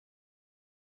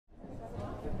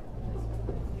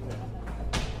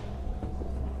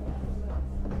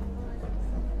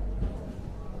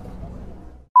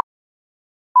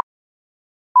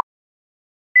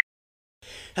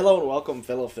Hello and welcome,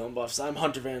 fellow film buffs. I'm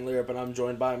Hunter Van Leer, but I'm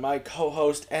joined by my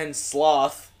co-host and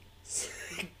sloth,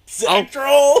 Zach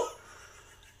Troll.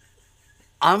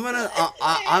 I'm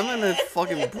gonna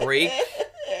fucking break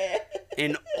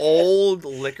an old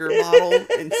liquor bottle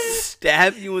and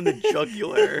stab you in the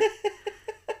jugular.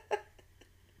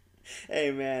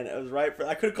 Hey man, it was right for.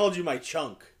 I could have called you my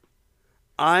chunk.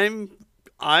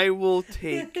 I will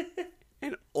take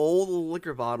an old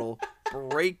liquor bottle,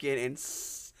 break it, and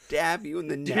stab you in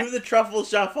the neck. Do the truffle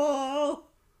shuffle.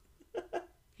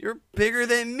 You're bigger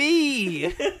than me.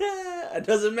 It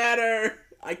doesn't matter.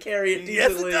 I carry it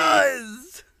decently. Yes, it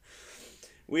does.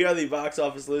 We are the Box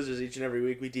Office Losers. Each and every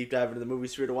week, we deep dive into the movie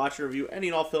sphere to watch and review any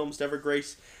and all films to ever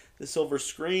grace the silver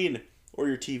screen or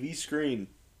your TV screen.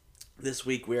 This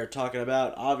week, we are talking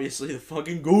about, obviously, the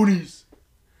fucking Goonies.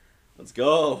 Let's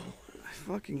go. I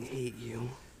fucking hate you.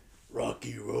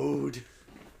 Rocky Road.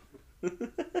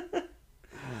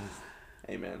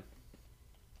 Hey, man.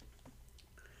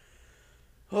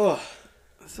 Oh.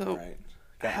 So, Right.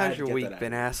 how's your week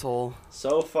been, asshole?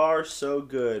 So far, so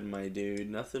good, my dude.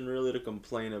 Nothing really to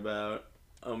complain about.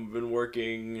 I've been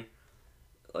working,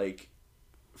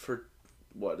 for,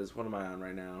 what am I on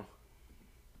right now?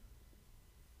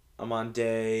 I'm on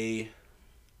day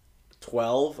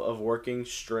 12 of working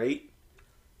straight,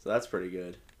 so that's pretty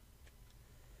good.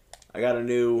 I got a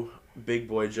new big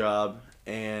boy job,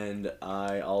 and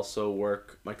I also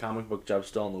work my comic book job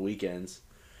still on the weekends,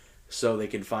 so they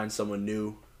can find someone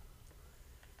new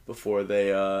before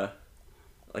they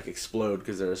explode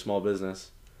because they're a small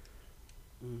business.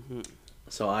 Mm-hmm.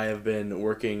 So I have been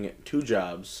working 2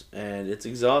 jobs, and it's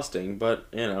exhausting, but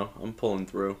I'm pulling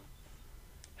through.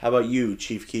 How about you,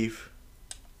 Chief Keef?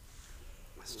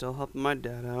 Still helping my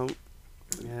dad out,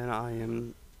 and I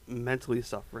am mentally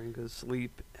suffering because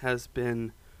sleep has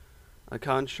been a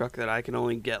construct that I can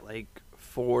only get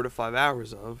 4 to 5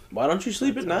 hours of. Why don't you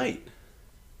sleep at night?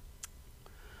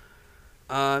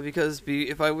 Because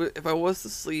if I was to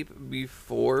sleep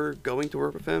before going to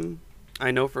work with him, I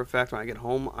know for a fact when I get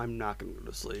home I'm not gonna go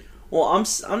to sleep. Well,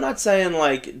 I'm not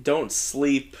saying don't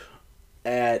sleep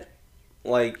at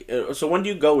so when do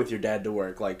you go with your dad to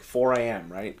work? 4 a.m.,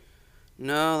 right?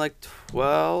 No,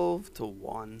 12 to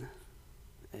 1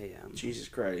 a.m. Jesus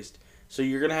Christ. So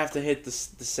you're gonna have to hit the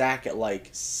sack at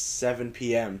 7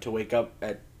 p.m. to wake up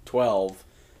at 12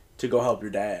 to go help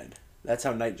your dad. That's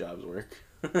how night jobs work.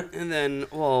 And then,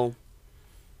 and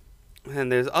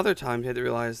there's other times you have to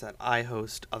realize that I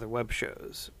host other web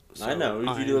shows. So I know.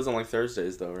 You do those on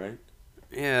Thursdays though, right?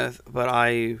 Yeah, but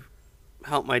I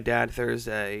help my dad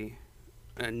Thursday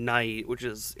at night, which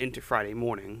is into Friday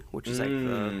morning, which is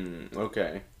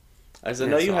okay. I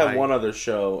know you have one other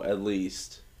show at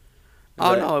least.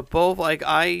 No, both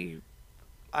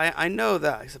I know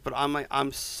that, but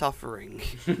I'm suffering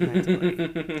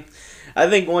mentally. I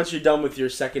think once you're done with your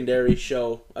secondary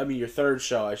show, your third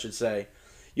show, I should say,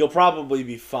 you'll probably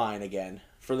be fine again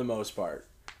for the most part,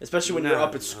 especially when you're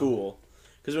up at school.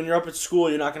 Because when you're up at school,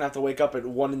 you're not gonna have to wake up at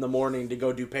 1 a.m. to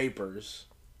go do papers.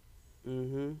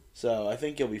 Mm-hmm. So I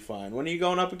think you'll be fine. When are you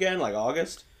going up again?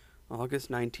 August?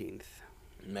 August 19th.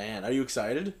 Man, are you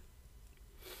excited?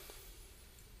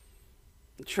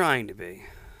 Trying to be.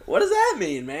 What does that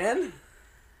mean, man?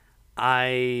 I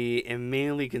am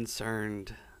mainly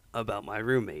concerned about my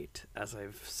roommate, as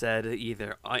I've said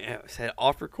I said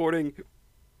off recording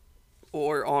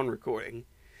or on recording.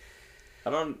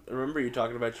 I don't remember you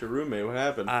talking about your roommate. What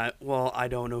happened? Well, I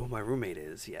don't know who my roommate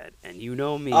is yet, and you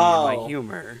know me and my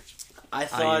humor. I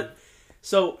thought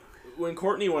so. When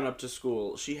Courtney went up to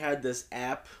school, she had this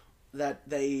app that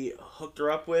they hooked her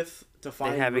up with to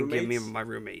find. They haven't roommates. given me my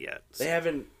roommate yet. So. They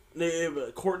haven't.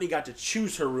 Courtney got to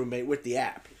choose her roommate with the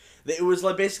app. It was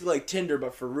basically like Tinder,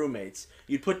 but for roommates.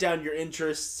 You'd put down your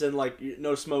interests and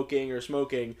no smoking or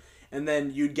smoking, and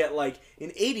then you'd get an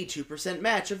 82%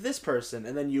 match of this person,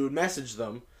 and then you would message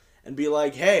them and be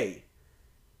like, "Hey,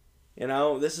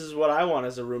 this is what I want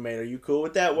as a roommate. Are you cool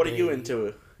with that? What are you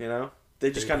into?"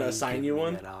 They just kind of assign you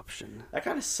one. That option. That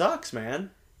kind of sucks,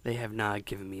 man. They have not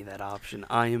given me that option.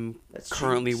 I am That's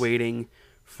currently cheap. waiting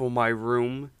for my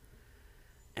room,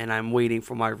 and I'm waiting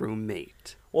for my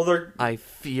roommate. Well, I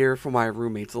fear for my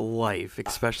roommate's life,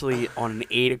 especially on an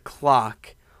 8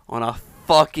 o'clock on a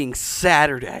fucking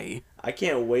Saturday. I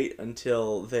can't wait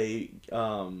until they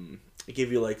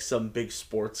give you some big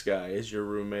sports guy as your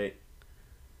roommate.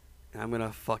 I'm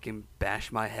gonna fucking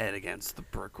bash my head against the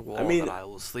brick wall that I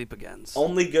will sleep against.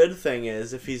 Only good thing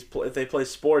is if they play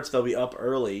sports, they'll be up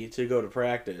early to go to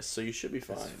practice, so you should be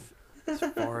fine. As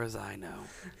far as I know.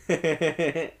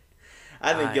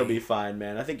 I think you'll be fine,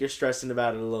 man. I think you're stressing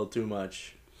about it a little too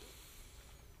much.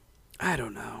 I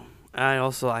don't know.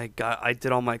 I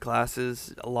did all my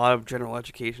classes, a lot of general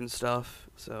education stuff,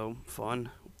 so fun.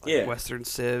 Like Yeah. Western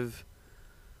Civ.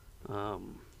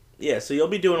 Yeah, so you'll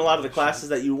be doing a lot of the classes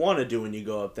that you want to do when you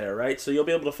go up there, right? So you'll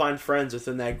be able to find friends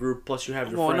within that group, plus you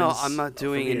have your friends. Well, no, I'm not from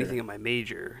doing here. anything in my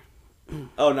major.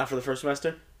 Oh, not for the first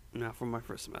semester? Not for my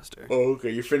first semester. Oh,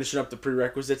 okay. You're finishing up the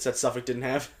prerequisites that Suffolk didn't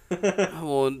have?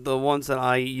 Well, the ones that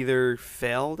I either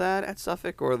failed at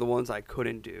Suffolk or the ones I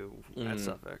couldn't do at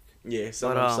Suffolk. Yeah,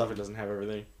 sometimes Suffolk doesn't have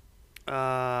everything.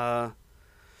 What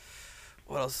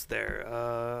else is there?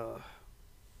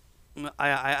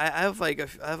 I have like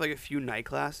a few night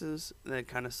classes that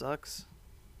kind of sucks.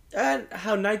 And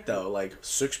how night though? Like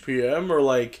 6 p.m. or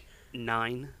like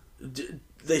 9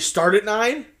 they start at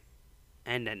 9?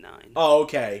 and at 9. Oh,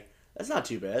 okay. That's not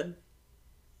too bad.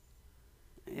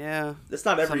 Yeah. That's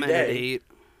not every Some end at day. 8.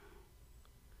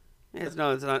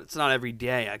 It's not every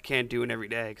day. I can't do it every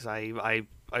day because I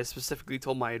specifically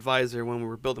told my advisor when we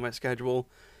were building my schedule,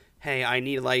 hey, I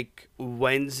need like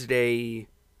Wednesday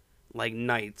like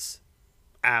nights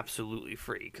absolutely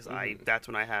free because that's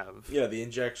when I have Yeah, the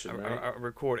injection, right? a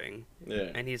recording. Yeah.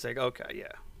 And he's like, okay,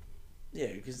 yeah. Yeah,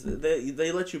 because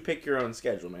they let you pick your own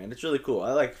schedule, man. It's really cool.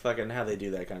 I like fucking how they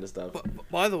do that kind of stuff. But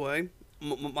by the way,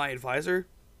 my advisor,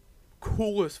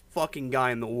 coolest fucking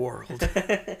guy in the world.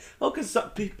 Well, because some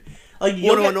people, like,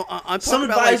 I'm some talking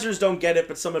about, advisors don't get it,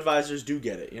 but some advisors do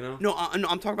get it, you know? No, I'm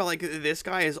talking about like this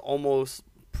guy is almost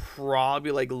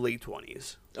probably like late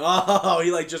 20s. Oh,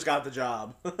 he like just got the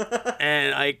job.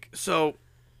 And like so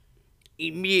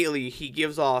immediately he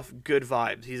gives off good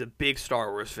vibes. He's a big Star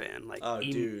Wars fan. Like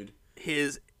dude.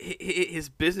 His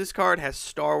business card has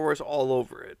Star Wars all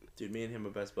over it. Dude, me and him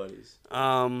are best buddies.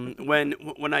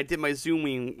 When I did my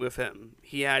Zooming with him,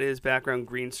 he had his background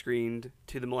green screened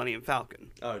to the Millennium Falcon.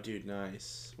 Oh, dude,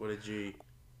 nice. What a G.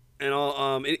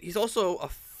 And he's also a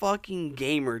fucking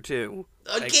gamer too.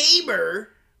 Gamer?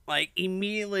 Like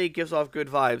immediately gives off good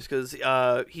vibes because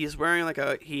he's wearing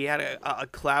he had a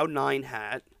Cloud9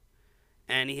 hat,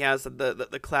 and he has the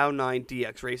Cloud9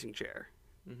 DX racing chair.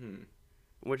 Mm-hmm.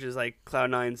 Which is like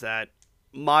Cloud9's that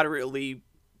moderately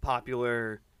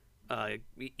popular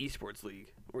esports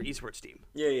league or esports team.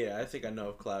 Yeah, I think I know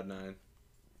of Cloud9.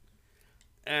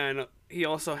 And he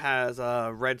also has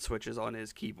red switches on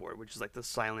his keyboard, which is like the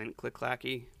silent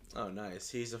click-clacky. Oh,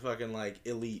 nice. He's a fucking, like,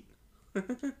 elite.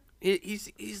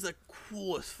 He's the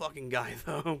coolest fucking guy,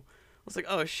 though. I was like,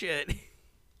 oh, shit.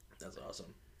 That's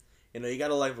awesome. You know, you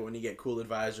gotta like it when you get cool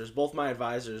advisors. Both my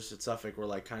advisors at Suffolk were,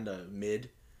 like, kind of mid.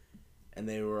 And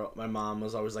my mom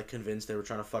was always, like, convinced they were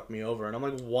trying to fuck me over. And I'm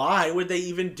like, why would they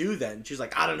even do that? And she's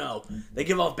like, I don't know. They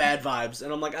give off bad vibes.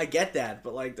 And I'm like, I get that.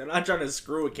 But, like, they're not trying to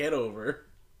screw a kid over.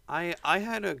 I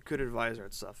had a good advisor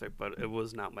at Suffolk, but it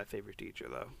was not my favorite teacher,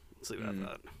 though. Let's leave it at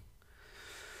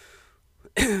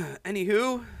that.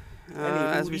 Anywho,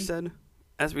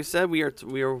 as we said, we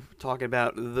are talking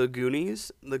about The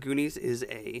Goonies. The Goonies is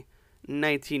a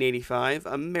 1985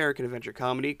 American adventure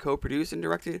comedy co-produced and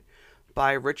directed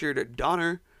by Richard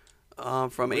Donner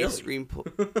from a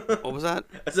screenplay. What was that?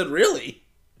 I said, really?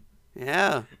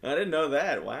 Yeah. I didn't know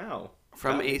that. Wow.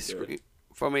 From a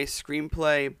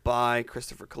screenplay by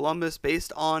Christopher Columbus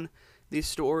based on the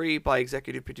story by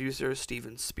executive producer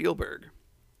Steven Spielberg.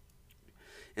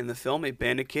 In the film, a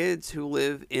band of kids who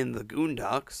live in the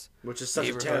Goondocks, which is such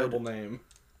a terrible name.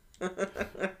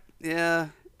 Yeah,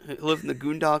 who live in the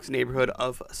Goondocks neighborhood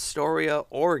of Astoria,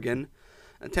 Oregon,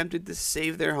 attempted to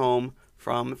save their home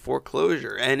from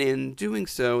foreclosure, and in doing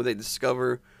so, they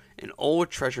discover an old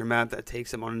treasure map that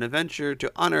takes them on an adventure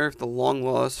to unearth the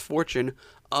long-lost fortune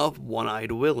of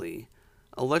One-Eyed Willie,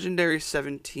 a legendary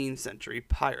 17th century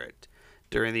pirate.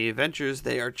 During the adventures,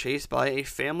 they are chased by a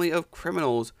family of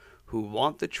criminals who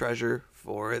want the treasure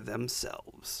for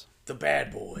themselves. The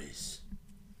Bad Boys.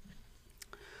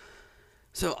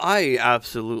 So I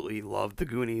absolutely love The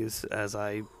Goonies as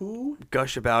I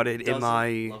gush about it in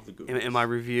my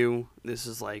review. This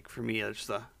is like, for me, it's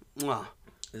the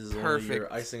this is perfect. One of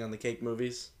your icing on the cake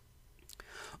movies.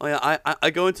 Oh yeah, I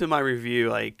go into my review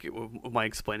like with my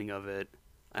explaining of it.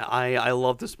 I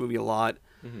love this movie a lot.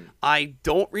 Mm-hmm. I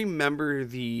don't remember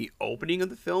the opening of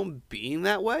the film being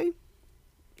that way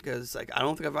because like I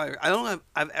don't think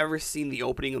I've ever seen the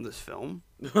opening of this film.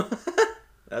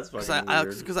 That's fucking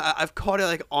weird. Because I've caught it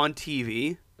like on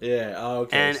TV. Yeah. Oh,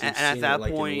 okay. And, so and at that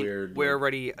point, weird, we're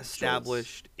already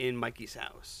established in Mikey's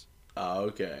house. Oh,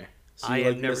 okay. So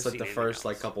you missed like the first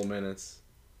else. couple minutes.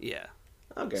 Yeah.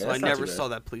 Okay. So I never saw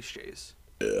that police chase.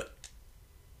 Yeah.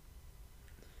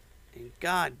 And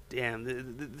god damn,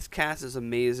 this cast is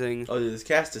amazing. Oh, dude, this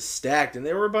cast is stacked, and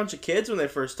they were a bunch of kids when they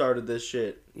first started this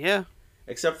shit. Yeah.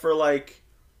 Except for like,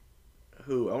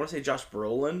 Who? I want to say Josh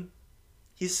Brolin.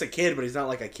 He's a kid, but he's not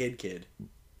like a kid.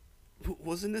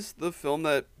 Wasn't this the film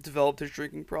that developed his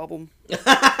drinking problem?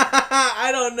 I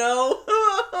don't know.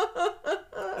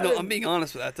 No, I'm being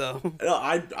honest with that, though. No,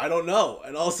 I don't know.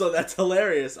 And also, that's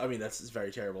hilarious. I mean, that's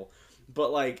very terrible.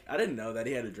 But, like, I didn't know that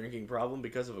he had a drinking problem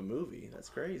because of a movie. That's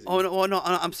crazy. Oh, no,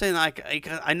 I'm saying, like,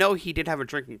 I know he did have a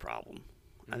drinking problem.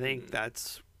 I think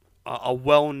that's a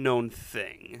well-known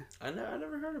thing. I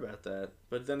never heard about that.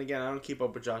 But then again, I don't keep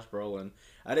up with Josh Brolin.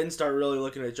 I didn't start really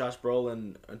looking at Josh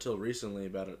Brolin until recently,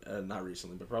 not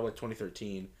recently, but probably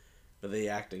 2013, for the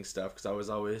acting stuff, because I was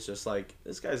always just like,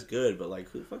 this guy's good, but like,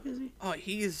 who the fuck is he? Oh,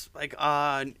 he's like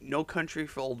No Country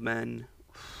for Old Men.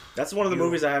 That's one of the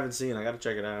movies I haven't seen. I gotta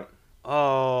check it out.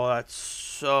 Oh, that's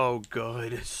so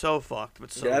good. It's so fucked,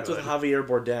 but so that's good. with Javier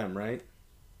Bardem, right?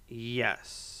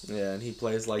 Yes. Yeah, and he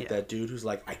plays like that dude who's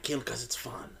like, I kill because it's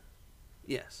fun.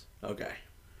 Yes. Okay.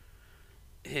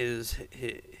 His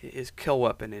kill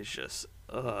weapon is just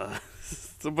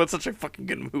but such a fucking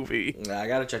good movie. Yeah, I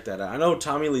gotta check that out. I know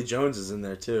Tommy Lee Jones is in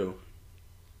there too.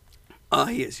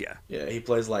 He is, yeah. Yeah, he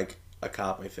plays like a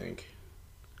cop, I think.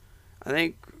 I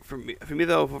think for me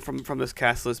though, from this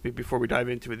cast list, before we dive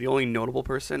into it, the only notable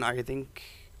person I think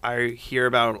I hear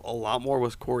about a lot more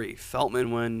was Corey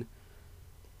Feldman, when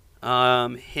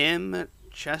him,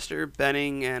 Chester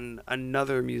Benning, and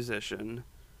another musician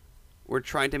were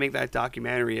trying to make that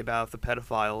documentary about the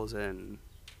pedophiles in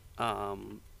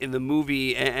the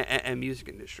movie and music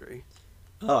industry.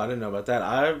 Oh, I didn't know about that.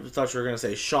 I thought you were gonna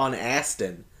say Sean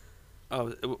Astin.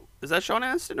 Oh, is that Sean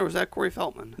Astin or was that Corey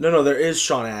Feldman? No, there is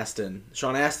Sean Astin.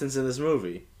 Sean Astin's in this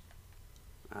movie.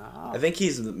 Oh. I think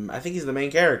he's the main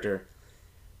character.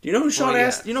 Do you know who Sean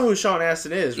Astin? You know who Sean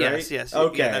Astin is, right? Yes.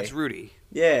 Okay. Yeah, that's Rudy.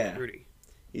 Yeah. Rudy.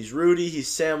 He's Rudy. He's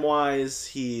Samwise.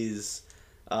 He's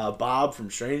Bob from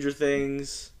Stranger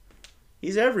Things.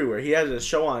 He's everywhere. He had a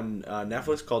show on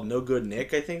Netflix called No Good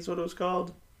Nick, I think is what it was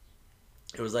called.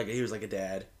 He was like a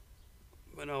dad.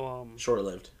 But no,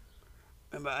 short-lived.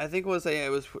 But I think it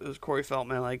was Corey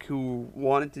Feldman, like, who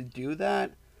wanted to do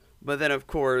that, but then of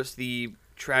course the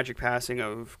tragic passing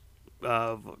of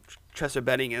Chester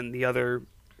Benning and the other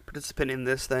participant in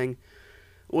this thing,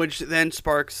 which then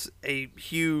sparks a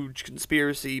huge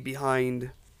conspiracy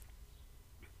behind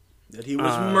that he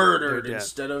was murdered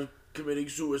instead of committing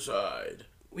suicide.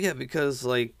 Yeah, because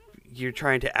like you're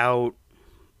trying to out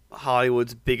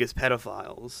Hollywood's biggest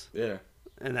pedophiles. Yeah,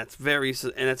 and that's very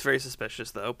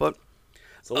suspicious though. But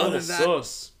it's a little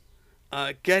sus.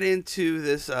 Get into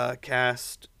this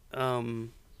cast.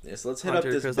 Yes, let's hit up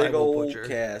this big old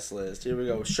cast list. Here we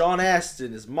go. Sean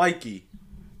Astin is Mikey.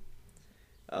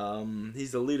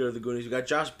 He's the leader of the Goonies. We got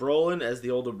Josh Brolin as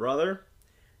the older brother,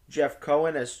 Jeff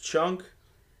Cohen as Chunk,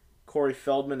 Corey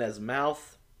Feldman as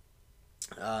Mouth,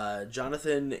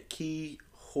 Jonathan Ke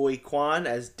Huy Quan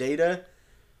as Data,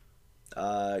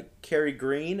 Kerry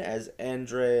Green as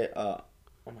Andrea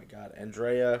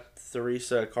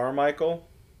Theresa Carmichael.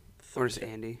 Where's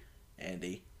Andy?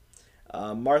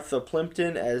 Martha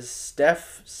Plimpton as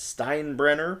Steph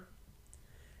Steinbrenner,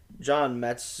 John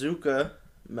Matsukis,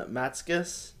 not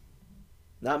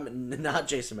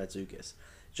Jason Matsukis,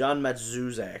 John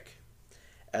Matzuzak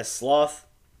as Sloth,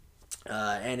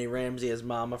 Annie Ramsey as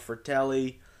Mama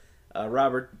Fratelli,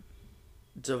 Robert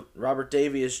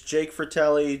Davey as Jake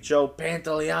Fratelli, Joe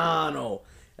Pantoliano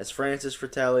as Francis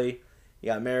Fratelli. You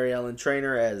got Mary Ellen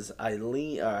Trainor as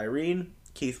Irene,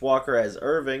 Keith Walker as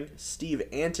Irving, Steve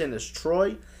Anton as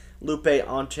Troy, Lupe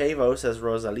Ontavos as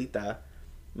Rosalita,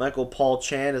 Michael Paul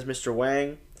Chan as Mr.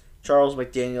 Wang, Charles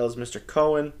McDaniel as Mr.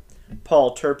 Cohen,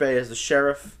 Paul Turpe as the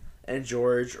sheriff, and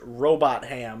George Robot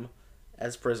Ham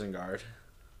as prison guard.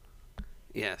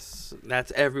 Yes,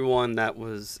 that's everyone that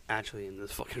was actually in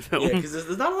this fucking film. Yeah, because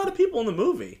there's not a lot of people in the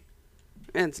movie.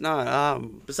 And it's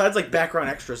not. Besides, like, background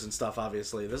extras and stuff,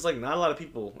 obviously. There's, like, not a lot of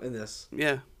people in this.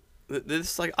 Yeah.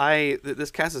 This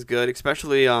cast is good,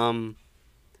 especially Anne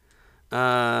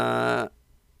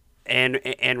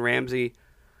Ramsey,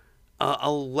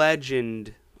 a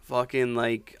legend, fucking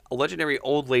like a legendary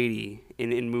old lady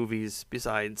in movies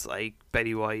besides like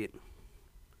Betty White.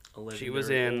 She was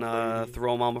in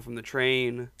Throw Mama from the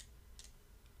Train.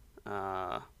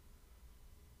 I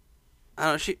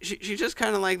don't know. She's just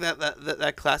kind of like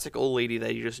that classic old lady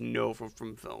that you just know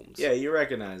from films. Yeah, you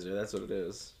recognize her. That's what it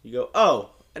is. You go,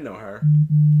 oh, I know her.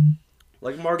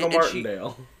 Like Margot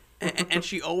Martindale. And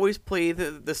she always played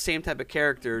the same type of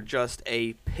character, just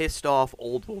a pissed off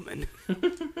old woman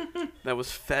that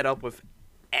was fed up with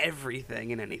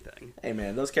everything and anything. Hey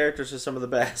man, those characters are some of the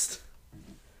best.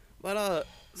 But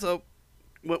so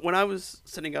when I was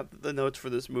setting up the notes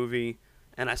for this movie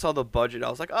and I saw the budget, I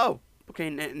was like, oh, Okay,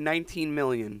 $19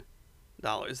 million.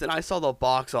 Then I saw the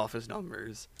box office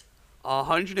numbers.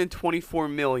 124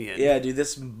 million. Yeah, dude,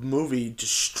 this movie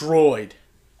destroyed.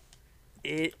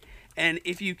 And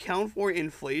if you count for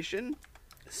inflation,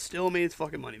 still made its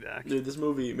fucking money back. Dude, this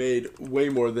movie made way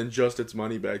more than just its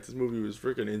money back. This movie was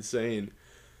freaking insane.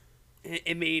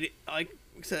 It made, like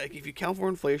I said, like, if you count for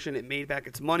inflation, it made back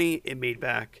its money, it made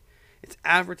back its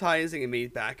advertising, it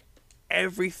made back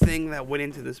everything that went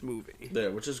into this movie. Yeah,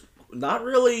 which is not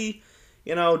really,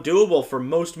 doable for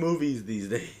most movies these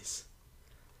days.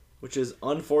 Which is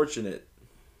unfortunate.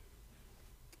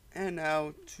 And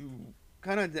now to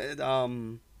kind of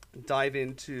dive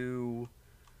into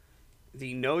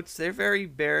the notes, they're very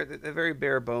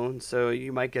bare bones, so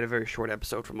you might get a very short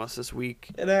episode from us this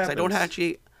week. It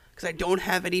happens. Because I don't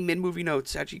have any mid-movie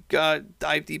notes to actually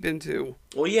dive deep into.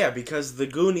 Well, yeah, because the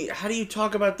Goonies... How do you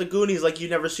talk about the Goonies like you've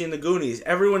never seen the Goonies?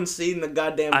 Everyone's seen the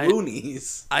goddamn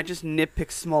Goonies. I just nitpick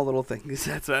small little things.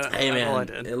 That's all I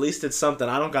did. At least it's something.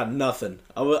 I don't got nothing.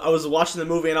 I was watching the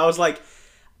movie and I was like,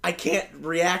 I can't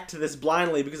react to this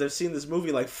blindly because I've seen this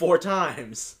movie like 4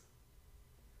 times.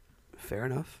 Fair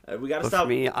enough. We gotta but stop. For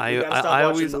me, I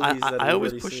always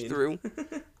push through.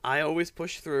 I always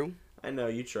push through. I know,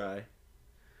 you try.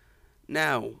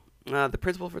 Now, the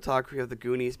principal photography of the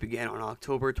Goonies began on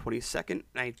October 22nd,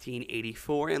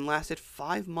 1984, and lasted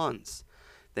 5 months.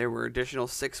 There were additional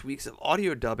 6 weeks of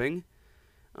audio dubbing.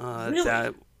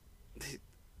 Really?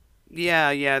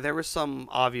 Yeah, there were some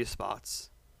obvious spots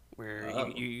where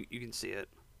you can see it.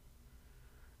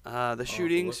 The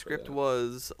shooting script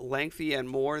was lengthy and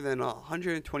more than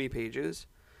 120 pages,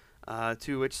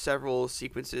 to which several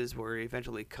sequences were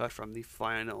eventually cut from the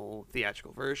final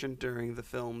theatrical version during the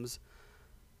film's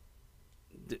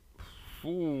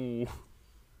oh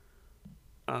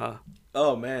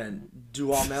man,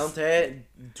 Duemont?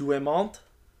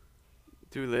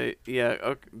 Yeah,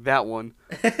 okay, that one.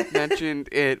 Mentioned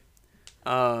it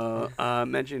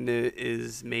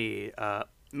is made of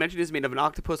an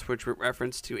octopus, which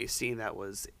reference to a scene that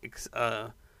was X'd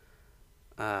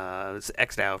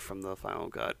out from the final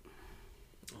cut.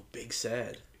 Oh, big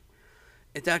sad.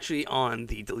 It's actually on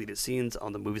the deleted scenes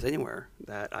on the Movies Anywhere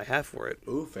that I have for it.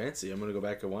 Ooh, fancy. I'm going to go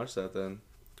back and watch that then.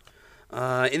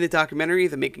 In the documentary,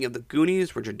 The Making of the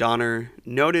Goonies, Richard Donner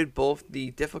noted both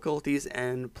the difficulties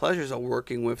and pleasures of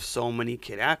working with so many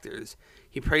kid actors.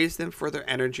 He praised them for their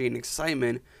energy and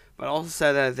excitement, but also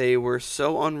said that they were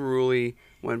so unruly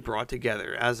when brought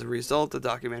together. As a result, the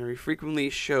documentary frequently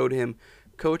showed him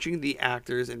coaching the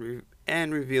actors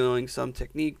and revealing some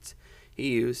techniques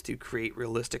he used to create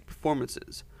realistic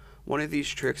performances. One of these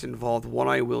tricks involved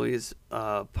One-Eye Willie's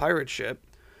pirate ship,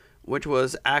 which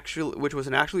was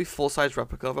an actually full-size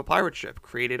replica of a pirate ship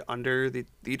created under the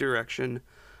direction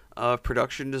of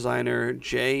production designer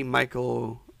J.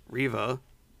 Michael Riva.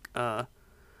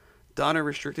 Donner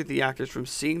restricted the actors from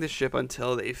seeing the ship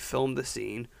until they filmed the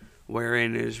scene,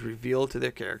 wherein it is revealed to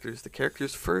their characters. The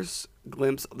characters' first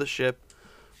glimpse of the ship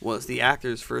was the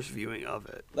actors' first viewing of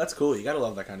it. That's cool. You gotta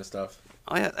love that kind of stuff.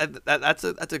 Oh yeah, that's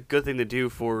a good thing to do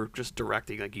for just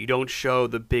directing. Like, you don't show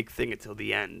the big thing until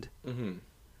the end.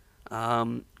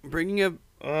 Mm-hmm.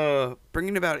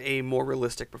 Bringing about a more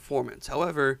realistic performance.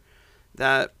 However,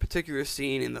 that particular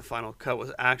scene in the final cut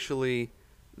was actually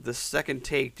the second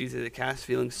take due to the cast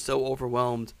feeling so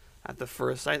overwhelmed at the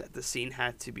first sight that the scene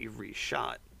had to be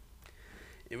reshot.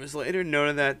 It was later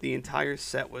noted that the entire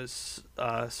set was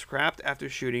scrapped after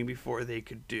shooting before they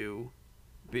could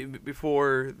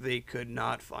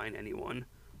not find anyone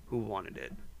who wanted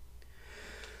it.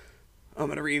 I'm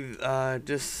gonna read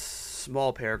just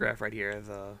small paragraph right here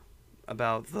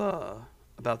about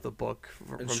the book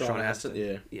from Sean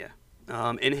Astin. Yeah.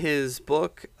 In his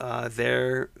book,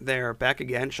 they're back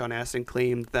again. Sean Astin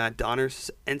claimed that Donner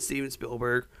and Steven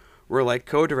Spielberg were like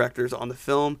co-directors on the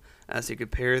film as he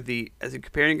compared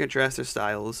and contrast their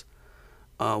styles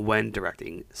when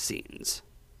directing scenes.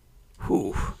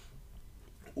 Ooh,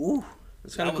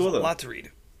 that's kind of cool though. A lot to read,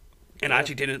 and I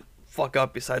actually didn't fuck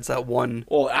up besides that one.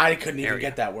 Well, I couldn't even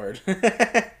get that word.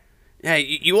 Yeah,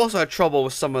 you also had trouble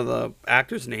with some of the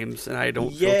actors' names, and I don't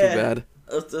feel too bad.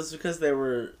 That's because they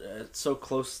were so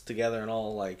close together and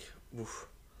all like. Oof.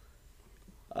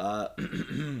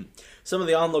 Some of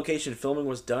the on-location filming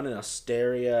was done in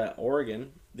Astoria,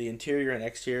 Oregon. The interior and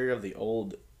exterior of the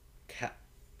old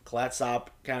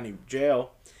Clatsop County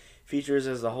Jail features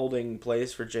as the holding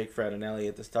place for Jake, Fred, and Ellie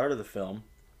at the start of the film.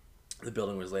 The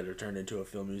building was later turned into a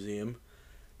film museum.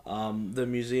 The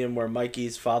museum where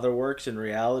Mikey's father works in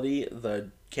reality, the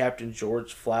Captain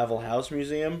George Flavel House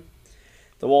Museum.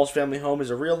 The Walsh family home is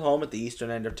a real home at the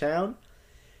eastern end of town.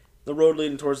 The road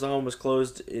leading towards the home was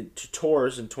closed to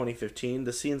tours in 2015.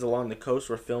 The scenes along the coast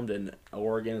were filmed in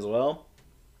Oregon as well,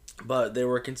 but they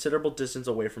were a considerable distance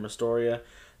away from Astoria.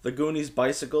 The Goonies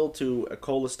bicycle to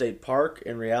Ecola State Park.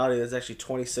 In reality, that's actually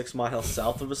 26 miles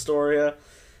south of Astoria.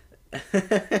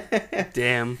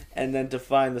 Damn. And then to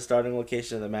find the starting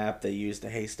location of the map, they used a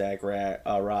haystack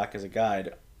rock as a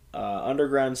guide.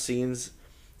 Underground scenes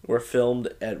were filmed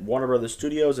at Warner Brothers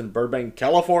Studios in Burbank,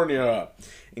 California,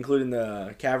 including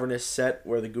the cavernous set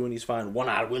where the Goonies find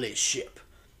One-Eyed Willie's ship,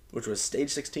 which was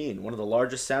Stage 16, one of the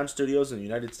largest sound studios in the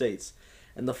United States.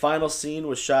 And the final scene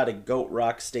was shot at Goat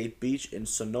Rock State Beach in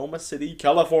Sonoma City,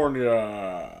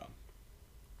 California.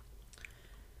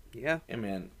 Yeah. Yeah,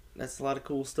 man, that's a lot of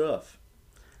cool stuff.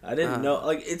 I didn't know.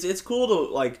 Like, it's cool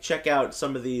to like check out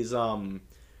some of these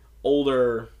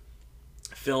older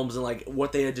films and like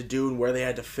what they had to do and where they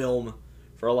had to film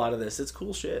for a lot of this. It's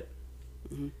cool shit.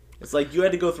 Mm-hmm. It's like you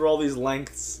had to go through all these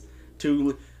lengths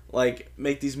to like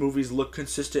make these movies look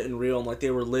consistent and real and like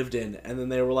they were lived in, and then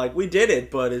they were like, we did it,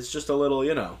 but it's just a little,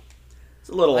 it's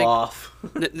a little like, off.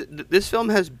 This film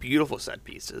has beautiful set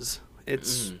pieces.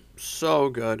 It's so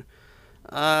good.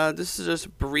 This is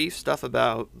just brief stuff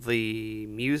about the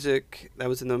music that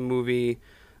was in the movie.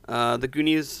 The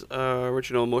Goonies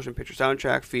original motion picture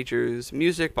soundtrack features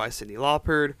music by Cyndi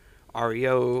Lauper,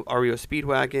 REO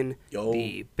Speedwagon,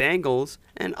 the Bangles,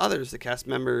 and others. The cast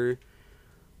member,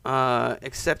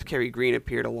 except Kerry Green,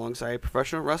 appeared alongside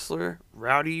professional wrestler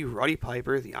Roddy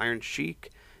Piper, the Iron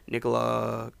Sheik,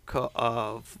 Nikola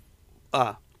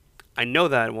I know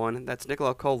that one. That's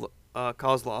Nikola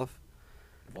Kozlov.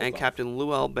 And Captain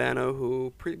Lou Albano,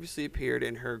 who previously appeared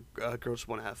in her Girls Just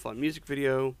Want to Have Fun music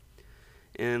video.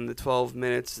 In the 12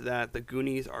 minutes that the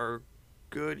Goonies are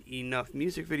good enough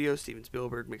music video, Steven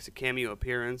Spielberg makes a cameo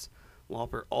appearance.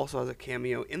 Lauper also has a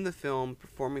cameo in the film,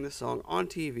 performing the song on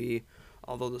TV,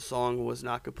 although the song was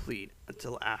not complete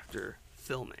until after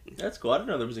filming. That's cool. I didn't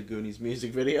know there was a Goonies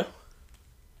music video.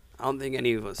 I don't think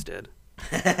any of us did.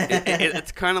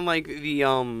 It's kind of like the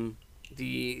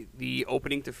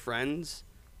opening to Friends.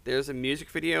 There's a music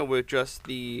video with just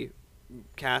the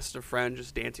cast of Friends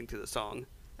just dancing to the song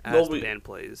as the band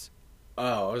plays.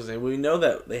 Oh, I was saying, we know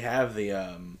that they have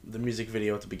the music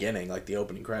video at the beginning, like the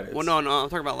opening credits. Well, no, I'm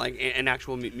talking about like an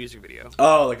actual music video.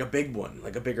 Oh, like a big one,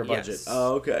 like a bigger budget. Yes.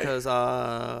 Oh, okay. Because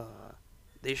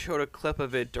they showed a clip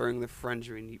of it during the Friends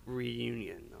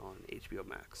reunion on HBO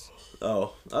Max.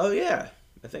 Oh yeah,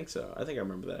 I think so. I think I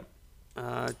remember that.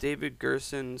 David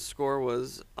Gerson's score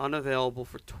was unavailable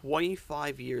for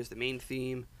 25 years. The main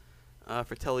theme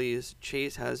for Telly's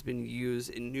Chase has been used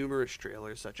in numerous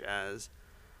trailers, such as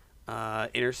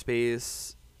Inner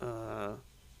Space, a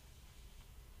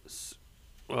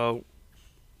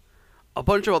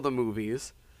bunch of other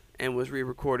movies, and was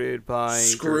re-recorded by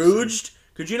Scrooged? Gerson.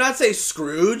 Could you not say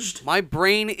Scrooged? My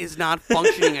brain is not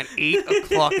functioning at 8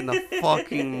 o'clock in the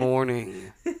fucking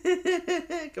morning.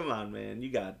 Come on, man.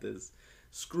 You got this.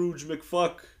 Scrooge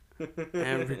McFuck.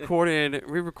 And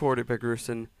re-recorded by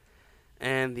Gerson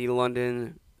and the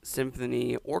London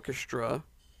Symphony Orchestra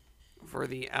for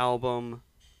the album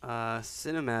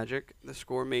Cinemagic. The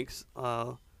score makes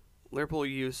liberal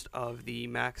use of the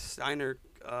Max Steiner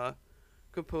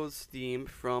composed theme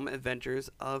from Adventures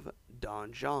of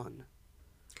Don John.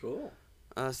 Cool.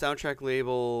 Soundtrack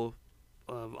label,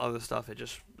 other stuff. It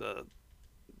just the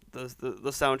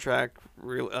soundtrack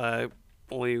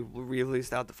only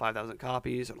released out to 5,000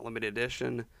 copies on a limited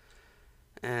edition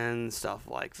and stuff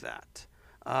like that.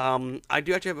 I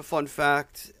do actually have a fun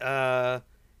fact.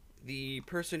 The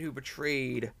person who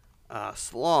portrayed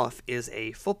Sloth is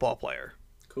a football player.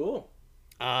 Cool.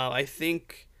 I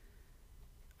think,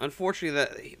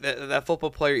 unfortunately, that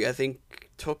football player, I think,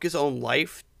 took his own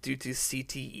life due to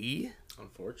CTE.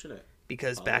 Unfortunate.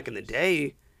 Because back in the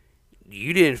day,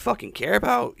 you didn't fucking care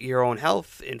about your own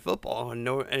health in football,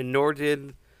 and nor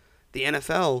did the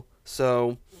NFL.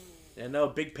 So, yeah, no,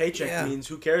 big paycheck means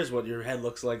who cares what your head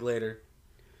looks like later.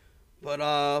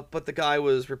 But the guy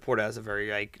was reported as a very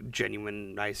like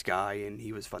genuine, nice guy, and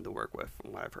he was fun to work with,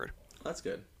 from what I've heard. That's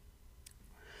good.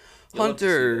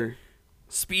 Hunter,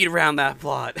 speed around that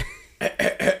plot.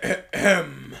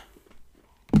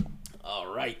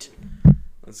 All right,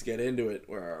 let's get into it.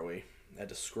 Where are we? I had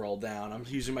to scroll down. I'm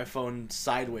using my phone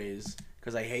sideways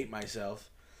because I hate myself.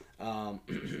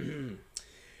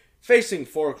 Facing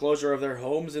foreclosure of their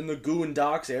homes in the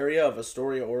Goondocks area of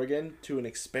Astoria, Oregon, to an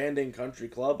expanding country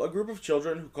club, a group of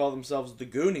children who call themselves the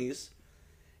Goonies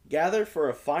gather for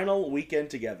a final weekend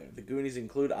together. The Goonies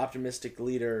include optimistic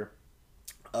lead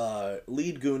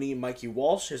Goonie Mikey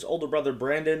Walsh, his older brother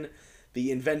Brandon,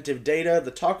 the inventive Data,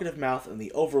 the talkative Mouth, and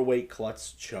the overweight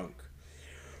klutz Chunk.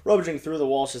 Rummaging through the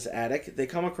Walsh's attic, they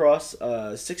come across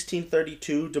a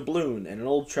 1632 doubloon and an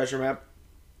old treasure map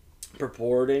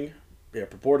purporting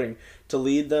to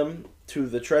lead them to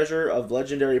the treasure of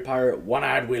legendary pirate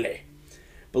One-Eyed Willie,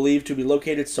 believed to be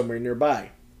located somewhere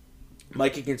nearby.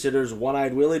 Mikey considers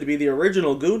One-Eyed Willie to be the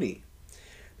original Goonie.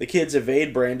 The kids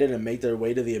evade Brandon and make their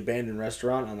way to the abandoned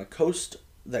restaurant on the coast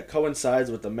that coincides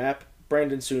with the map.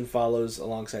 Brandon soon follows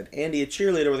alongside Andy, a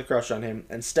cheerleader with a crush on him,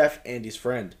 and Steph, Andy's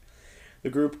friend. The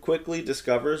group quickly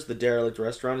discovers the derelict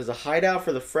restaurant is a hideout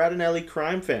for the Frattinelli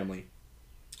crime family,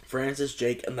 Francis,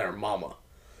 Jake, and their mama.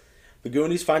 The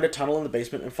Goonies find a tunnel in the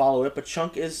basement and follow it, but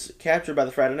Chunk is captured by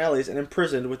the Frattinellis and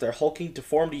imprisoned with their hulking,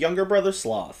 deformed younger brother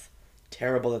Sloth.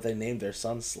 Terrible that they named their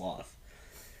son Sloth.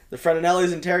 The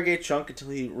Frattinellis interrogate Chunk until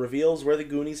he reveals where the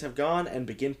Goonies have gone and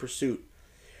begin pursuit.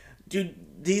 Dude,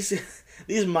 these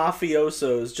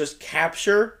mafiosos just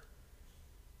capture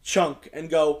Chunk and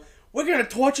go, "We're gonna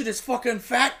torture this fucking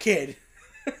fat kid."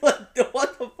 Like,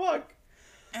 what the fuck?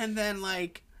 And then,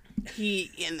 like,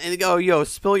 and they go, "Yo,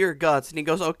 spill your guts," and he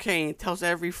goes, "Okay," and he tells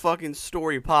every fucking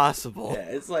story possible. Yeah,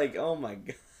 it's like, oh my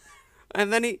god.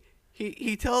 And then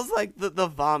he tells, like, the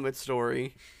vomit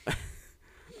story.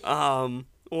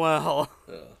 Well,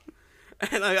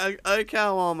 and I like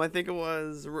how, I think it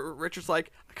was, Richard's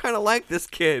like, "I kind of like this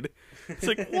kid." It's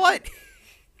like, what?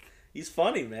 He's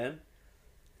funny, man.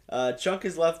 Chunk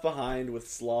is left behind with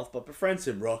Sloth, but befriends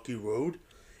him, Rocky Road.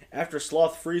 After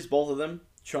Sloth frees both of them,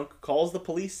 Chunk calls the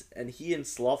police, and he and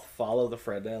Sloth follow the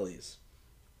Fratellis.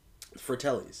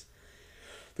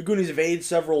 The Goonies evade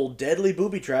several deadly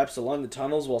booby traps along the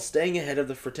tunnels while staying ahead of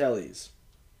the Fratellis.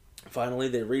 Finally,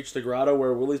 they reach the grotto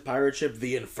where Willie's pirate ship,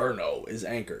 the Inferno, is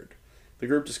anchored. The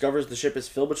group discovers the ship is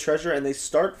filled with treasure, and they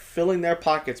start filling their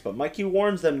pockets, but Mikey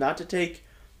warns them not to take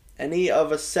any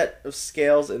of a set of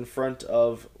scales in front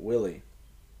of Willie,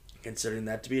 considering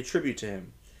that to be a tribute to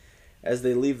him. As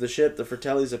they leave the ship, the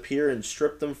Fratellis appear and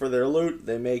strip them for their loot.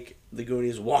 They make the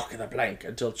Goonies walk the plank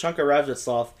until Chunk arrives at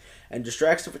Sloth and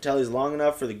distracts the Fratellis long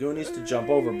enough for the Goonies to jump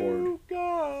overboard.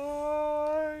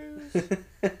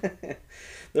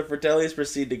 The Fratellis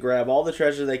proceed to grab all the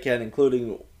treasure they can,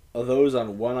 including those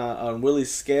on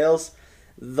Willie's scales.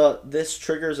 This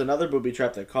triggers another booby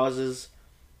trap that causes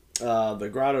the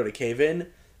grotto to cave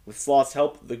in. With Sloth's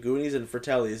help, the Goonies and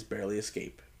Fratellis barely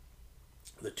escape.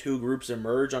 The two groups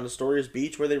emerge on Astoria's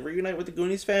beach where they reunite with the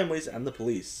Goonies' families and the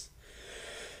police.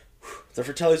 The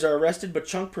Fratellis are arrested, but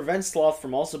Chunk prevents Sloth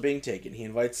from also being taken. He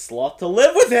invites Sloth to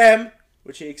live with him,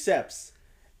 which he accepts.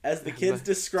 As the kids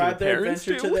describe their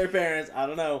adventure to their parents, I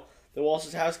don't know, the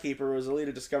Walsh's housekeeper,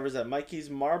 Rosalita, discovers that Mikey's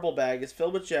marble bag is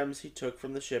filled with gems he took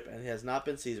from the ship and has not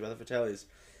been seized by the Fratellis.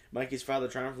 Mikey's father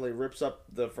triumphantly rips up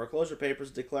the foreclosure papers,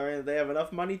 declaring that they have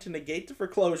enough money to negate the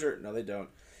foreclosure. No, they don't.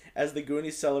 As the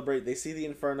Goonies celebrate, they see the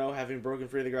Inferno, having broken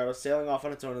free of the grotto, sailing off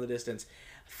on its own in the distance.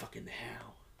 Fucking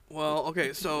hell. Well,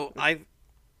 okay, so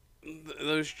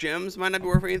those gems might not be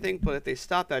worth anything, but if they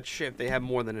stop that ship, they have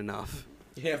more than enough.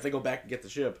 Yeah, if they go back and get the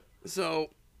ship.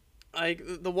 So,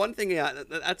 the one thing,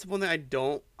 that's one thing I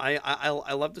don't. I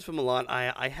love this film a lot.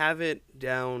 I have it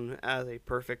down as a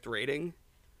perfect rating.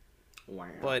 Wow.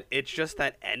 But it's just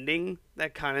that ending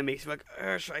that kind of makes me like,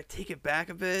 should I take it back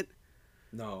a bit?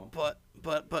 No. But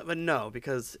no,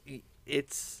 because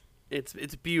it's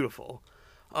beautiful.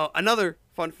 Another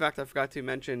fun fact I forgot to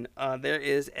mention: there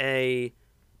is a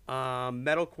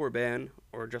metalcore band,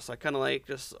 or just like kind of like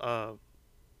just an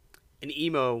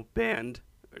emo band.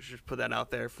 I should just put that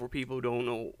out there for people who don't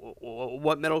know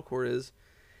what metalcore is.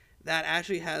 That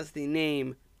actually has the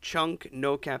name Chunk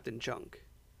No Captain Chunk.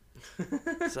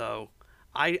 So,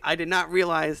 I did not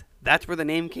realize that's where the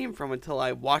name came from until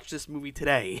I watched this movie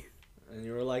today. And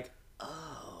you were like,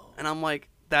 oh. And I'm like,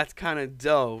 that's kind of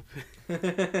dope.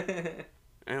 And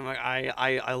I'm like,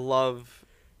 I love.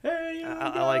 Hey,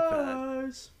 I like that.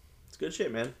 It's good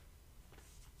shit, man.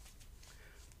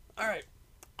 All right.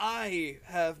 I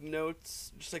have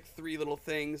notes, just like 3 little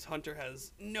things. Hunter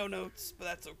has no notes, but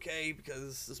that's okay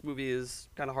because this movie is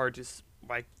kind of hard to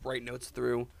write notes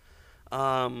through.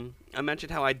 I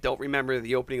mentioned how I don't remember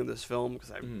the opening of this film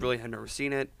because I really had never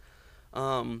seen it.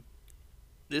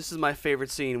 This is my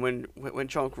favorite scene when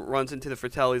Chunk runs into the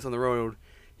Fratellis on the road.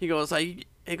 He goes like,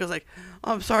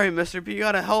 "I'm sorry, mister, but you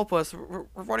gotta help us. We're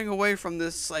running away from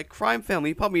this like crime family.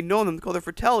 You probably know them. Called the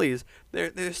Fratellis.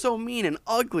 They're so mean and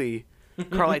ugly."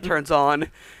 Car light turns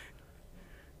on.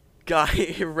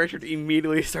 Richard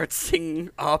immediately starts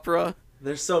singing opera.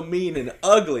 They're so mean and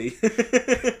ugly.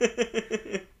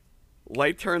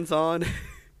 Light turns on.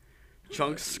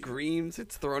 Chunk screams.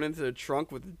 It's thrown into the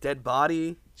trunk with a dead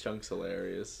body. Chunk's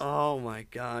hilarious. Oh my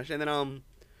gosh! And then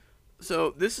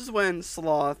So this is when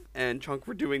Sloth and Chunk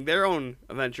were doing their own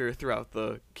adventure throughout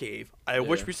the cave. I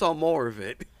wish Yeah. we saw more of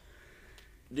it.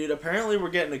 Dude, apparently we're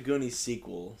getting a Goonies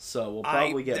sequel, so we'll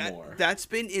probably get more. That's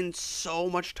been in so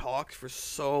much talk for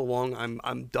so long.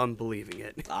 I'm done believing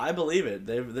it. I believe it.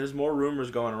 There's more rumors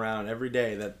going around every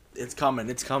day that it's coming,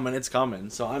 it's coming, it's coming.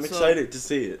 So I'm excited to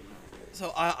see it.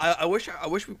 So I wish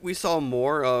we saw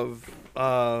more of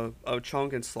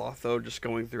Chunk and Sloth though, just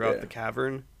going throughout the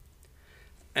cavern.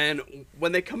 And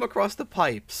when they come across the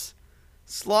pipes,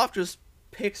 Sloth just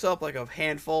picks up like a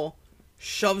handful,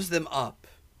 shoves them up.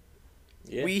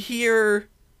 Yeah. We hear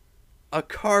a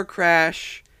car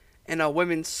crash and a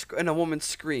woman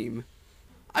scream.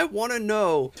 I want to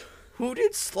know, who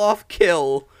did Sloth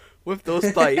kill with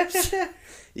those pipes?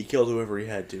 He killed whoever he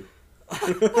had to.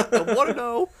 I want to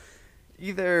know,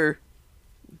 either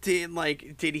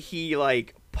did he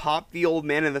like pop the old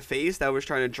man in the face that was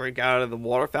trying to drink out of the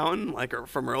water fountain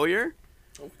from earlier?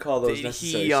 We call those Did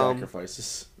necessary he,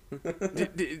 sacrifices.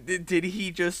 did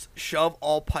he just shove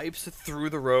all pipes through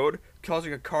the road,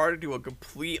 causing a car to do a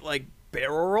complete like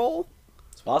barrel roll?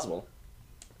 It's possible.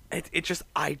 It just,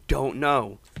 I don't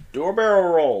know. Do a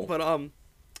barrel roll. But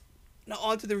now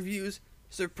on to the reviews.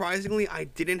 Surprisingly, I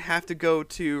didn't have to go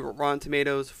to Rotten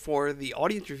Tomatoes for the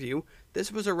audience review.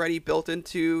 This was already built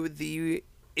into the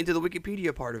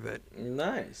Wikipedia part of it.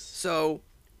 Nice. So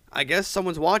I guess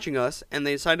someone's watching us, and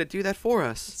they decided to do that for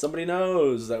us. Somebody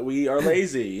knows that we are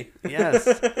lazy. Yes.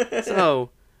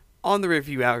 So, on the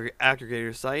review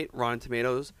aggregator site, Rotten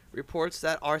Tomatoes reports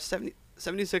that our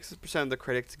 76% of the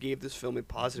critics gave this film a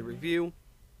positive review.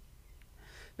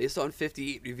 Based on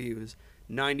 58 reviews,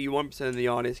 91% of the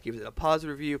audience gives it a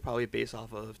positive review, probably based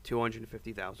off of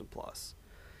 250,000 plus.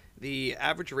 The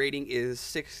average rating is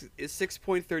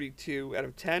 6.32 out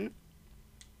of 10.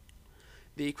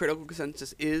 The critical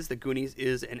consensus is The Goonies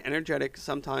is an energetic,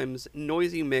 sometimes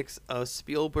noisy mix of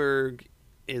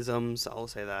Spielberg-isms. I'll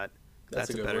say that. That's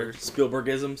a good better word.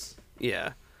 Spielbergisms.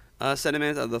 Yeah.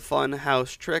 Sentiment of the fun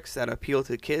house tricks that appeal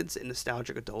to kids and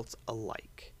nostalgic adults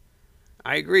alike.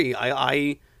 I agree.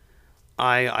 I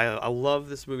love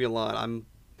this movie a lot.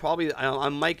 I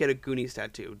might get a Goonies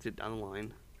tattoo down the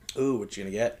line. Ooh, what you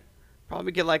gonna get?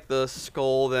 Probably get like the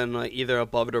skull, then either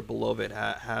above it or below it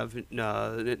have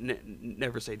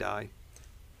never say die.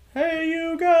 Hey,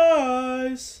 you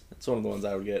guys! That's one of the ones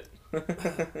I would get.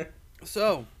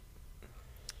 So,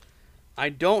 I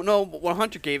don't know what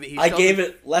Hunter gave it. I gave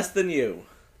it less than you.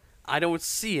 I don't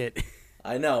see it.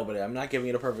 I know, but I'm not giving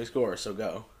it a perfect score, so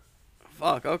go.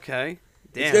 Fuck, okay.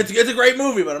 Damn. It's a great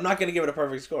movie, but I'm not going to give it a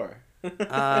perfect score.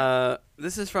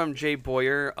 This is from Jay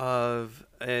Boyer of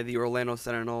the Orlando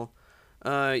Sentinel.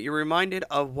 You're reminded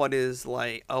of what it was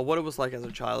like as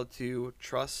a child to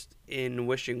trust in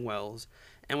wishing wells,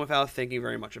 and without thinking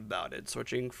very much about it,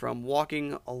 switching from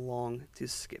walking along to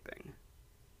skipping.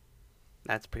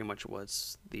 That's pretty much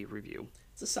what's the review.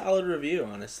 It's a solid review,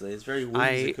 honestly. It's very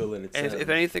whimsical in itself. If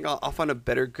anything, I'll find a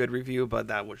better good review, but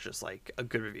that was just like a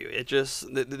good review. It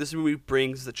just this movie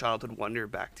brings the childhood wonder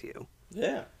back to you.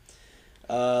 Yeah.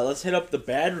 Let's hit up the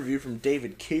bad review from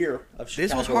David Keir of Chicago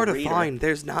This was hard Reader. to find.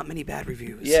 There's not many bad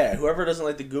reviews. Yeah, whoever doesn't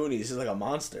like the Goonies is like a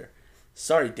monster.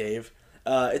 Sorry, Dave.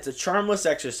 It's a charmless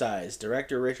exercise.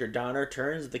 Director Richard Donner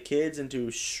turns the kids into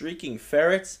shrieking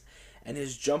ferrets, and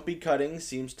his jumpy cutting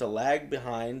seems to lag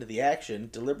behind the action,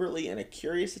 deliberately in a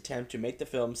curious attempt to make the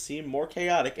film seem more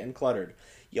chaotic and cluttered.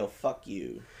 Yo, fuck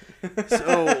you.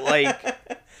 So, like...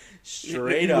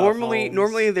 Straight up,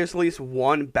 Normally there's at least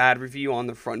one bad review on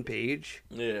the front page.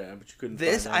 Yeah, but you couldn't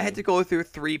This, find I had to go through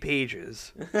 3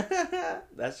 pages.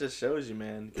 That just shows you,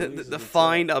 man. To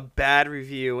find a bad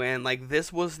review, and, like,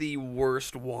 this was the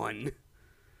worst one.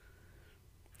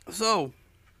 So,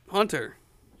 Hunter.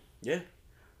 Yeah.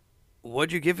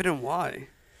 What'd you give it and why?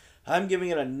 I'm giving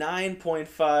it a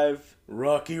 9.5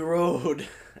 Rocky Road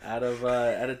out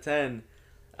of 10.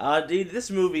 Dude,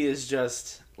 this movie is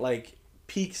just like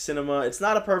peak cinema. It's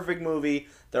not a perfect movie.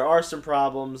 There are some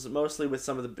problems, mostly with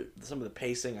some of the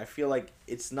pacing. I feel like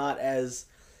it's not as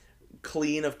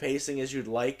clean of pacing as you'd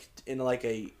like in like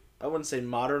I wouldn't say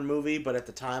modern movie, but at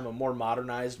the time a more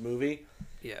modernized movie.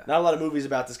 Yeah. Not a lot of movies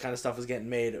about this kind of stuff was getting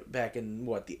made back in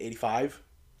the 85.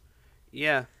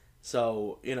 Yeah.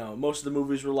 So, most of the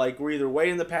movies were like, we're either way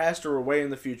in the past or we're way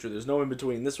in the future. There's no in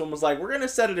between. This one was like, we're going to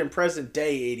set it in present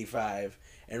day 85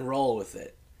 and roll with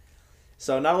it.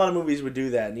 So, not a lot of movies would do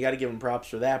that, and you got to give them props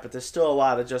for that, but there's still a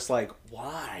lot of just like,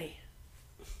 why?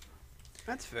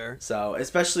 That's fair. So,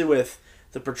 especially with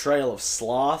the portrayal of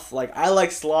Sloth. Like, I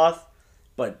like Sloth,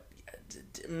 but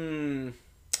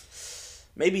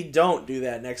maybe don't do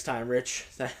that next time, Rich.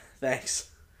 Thanks.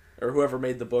 Or whoever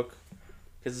made the book.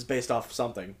 Because it's based off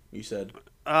something, you said.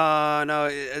 No,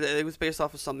 it was based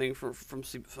off of something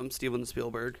from Steven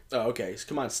Spielberg. Oh, okay.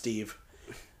 Come on, Steve.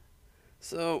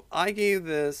 So I gave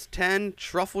this 10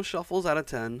 truffle shuffles out of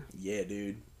 10. Yeah,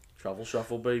 dude. Truffle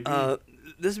shuffle, baby.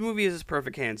 This movie is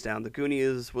perfect, hands down. The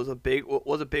Goonies was a big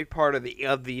part of the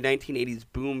 1980s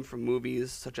boom from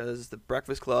movies such as The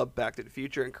Breakfast Club, Back to the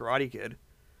Future, and Karate Kid.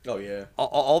 Oh yeah.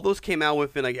 All those came out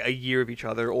within like a year of each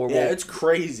other, or yeah, it's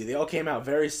crazy. They all came out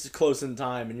very close in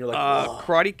time, and you're like, whoa.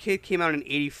 Karate Kid came out in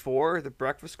 '84. The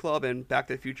Breakfast Club and Back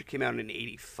to the Future came out in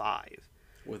 '85.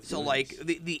 So like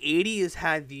the '80s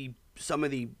had some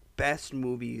of the best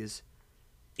movies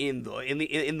in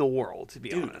the world, to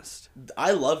be honest. I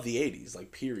love the '80s,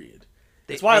 like period.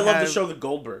 That's why I love the show The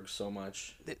Goldbergs so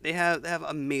much. They have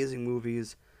amazing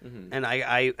movies. Mm-hmm.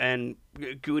 And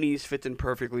Goonies fits in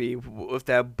perfectly with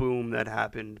that boom that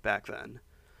happened back then.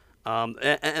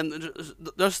 And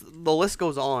just the list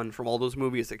goes on from all those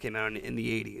movies that came out in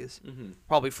the 80s. Mm-hmm.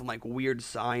 Probably from like Weird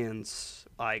Science,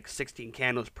 like 16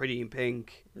 Candles, Pretty in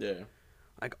Pink. Yeah.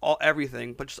 Like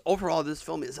everything. But just overall, this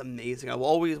film is amazing. I will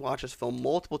always watch this film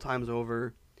multiple times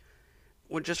over.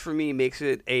 Which just for me makes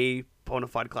it a bona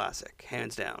fide classic,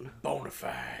 hands down. Bona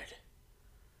fide.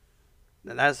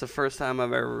 And that's the first time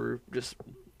I've ever just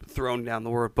thrown down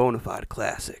the word bona fide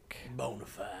classic. Bona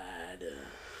fide.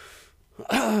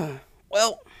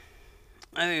 Well,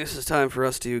 I think this is time for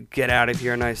us to get out of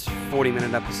here. A nice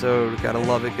 40-minute episode. Gotta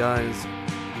love it, guys.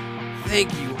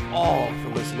 Thank you all for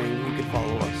listening. You can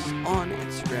follow us on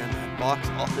Instagram at Box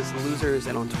Office Losers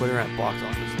and on Twitter at Box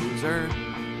Office Loser.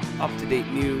 Up-to-date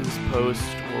news, posts,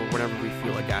 or whatever we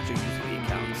feel like actually using the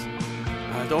accounts.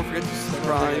 Don't forget to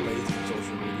subscribe.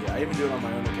 I even do it on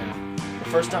my own account. The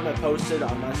first time I posted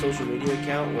on my social media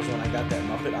account was when I got that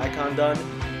Muppet icon done,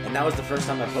 and that was the first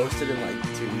time I posted in like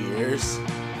 2 years.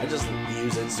 I just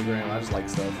use Instagram. I just like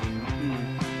stuff. I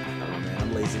don't know, man.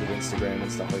 I'm lazy with Instagram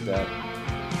and stuff like that.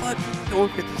 But don't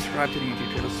forget to subscribe to the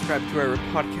YouTube channel. Subscribe to our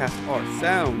podcast are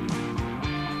found.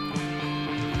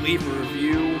 Leave a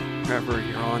review wherever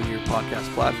you're on your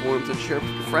podcast platforms and share with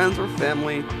your friends or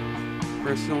family.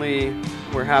 Personally,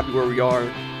 we're happy where we are.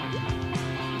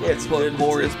 Yeah, it's good.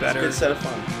 More is better. It's a good set of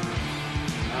fun.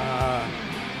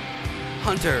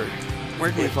 Hunter,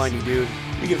 where can we find you, dude?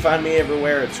 You can find me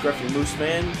everywhere at Scruffy Moose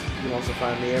Man. You can also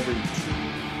find me every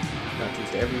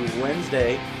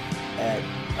Wednesday at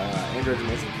Android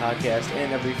Amazing Podcast,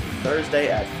 and every Thursday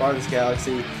at Farthest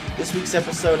Galaxy. This week's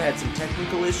episode had some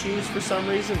technical issues for some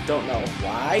reason. Don't know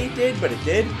why it did, but it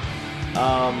did.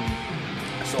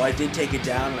 So I did take it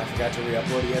down, and I forgot to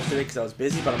re-upload it yesterday because I was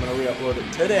busy, but I'm going to re-upload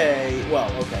it today.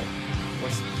 Well, okay.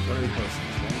 When are we posting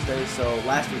this? Wednesday? So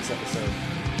last week's episode.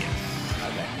 Yes.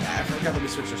 Okay. I forgot that we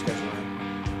switched our schedule around.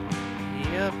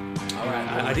 Yep. All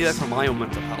right. I do that for my own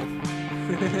mental health.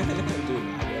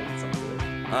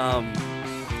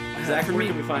 Zach, where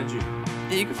can we find you?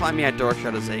 You can find me at Dark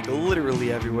Shadows Egg,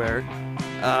 literally everywhere.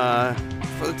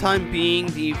 For the time being,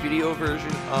 the video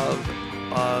version of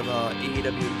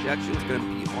AEW Injection is going to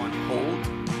be on hold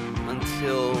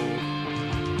until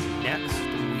next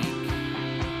week.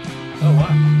 Oh,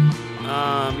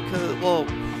 wow. Because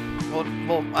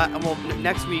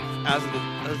next week as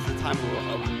the time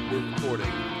we're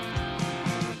recording,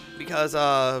 because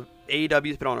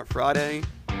AEW's been on a Friday,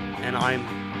 and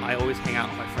I always hang out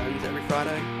with my friends every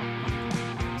Friday,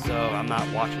 so I'm not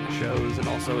watching the shows, and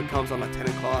also it comes on at 10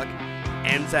 o'clock,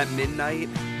 ends at midnight.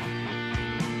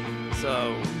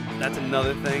 So that's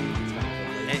another thing.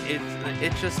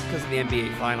 It's just because of the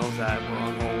NBA Finals that we're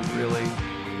on hold, really.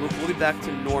 We'll be back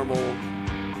to normal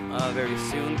very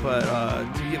soon, but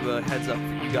to give a heads up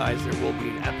for you guys, there will be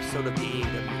an episode of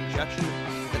AEW Injection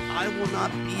that I will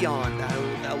not be on.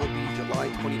 That will be July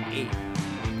 28th.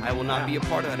 I will not be a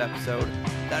part of that episode.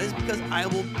 That is because I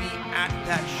will be at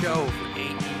that show for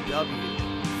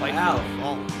AEW. Fight for the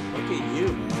Fallen. Look at you,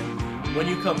 man. When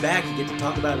you come back, you get to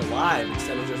talk about it live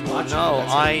instead of just watching. No,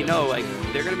 I know. Like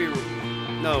they're gonna be.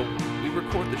 No, we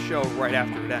record the show right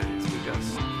after it ends. We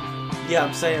just. Yeah,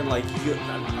 I'm saying like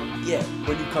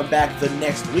when you come back the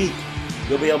next week,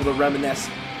 you'll be able to reminisce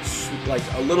like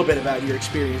a little bit about your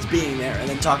experience being there, and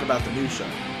then talk about the new show.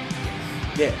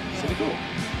 Yeah, it's gonna be cool.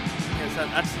 Yeah, so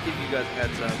that's to give you guys a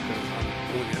heads up because I'm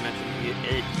only gonna mention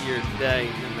it here today,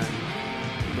 and then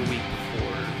the week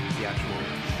before the actual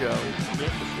show.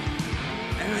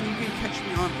 And you can catch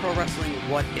me on Pro Wrestling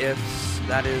What Ifs.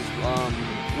 That is,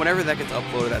 whenever that gets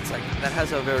uploaded, that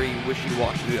has a very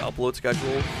wishy-washy upload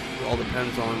schedule. It all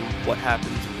depends on what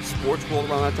happens in the sports world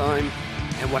around that time,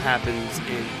 and what happens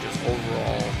in just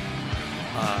overall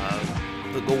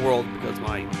the world, because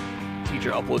my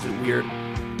teacher uploads it weird.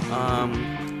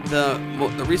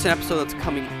 the recent episode that's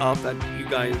coming up that you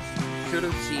guys should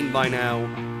have seen by now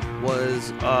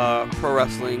was Pro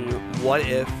Wrestling What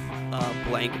If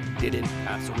Blank Didn't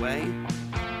Pass Away.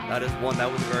 That is one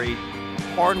that was a very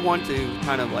hard one to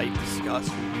kind of like discuss.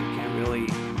 You can't really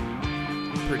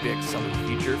predict some of the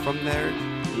future from there.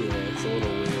 Yeah, it's a little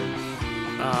weird.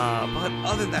 But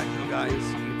other than that, you guys,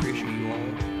 we appreciate you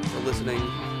all for listening.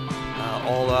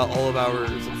 All of our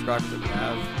subscribers that we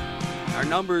have. Our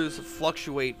numbers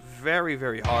fluctuate very,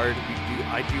 very hard.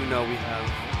 I do know we have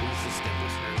consistent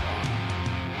listeners on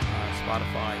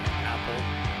Spotify and Apple.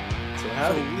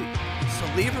 So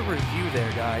leave a review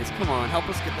there, guys. Come on, help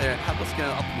us get there. Help us get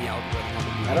up in the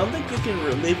algorithm. I don't think you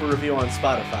can leave a review on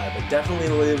Spotify, but definitely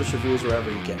leave us reviews wherever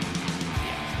you can.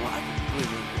 Yeah, well, I can leave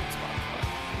a review on Spotify.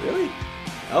 Really?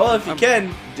 Oh, well, if you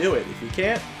can, do it. If you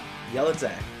can't, yell at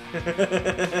Zach.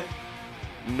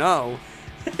 No.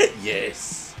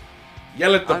 Yes.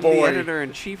 Yell at the I'm boy. the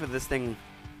editor-in-chief of this thing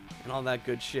and all that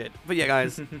good shit. But yeah,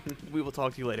 guys, we will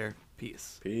talk to you later.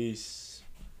 Peace. Peace.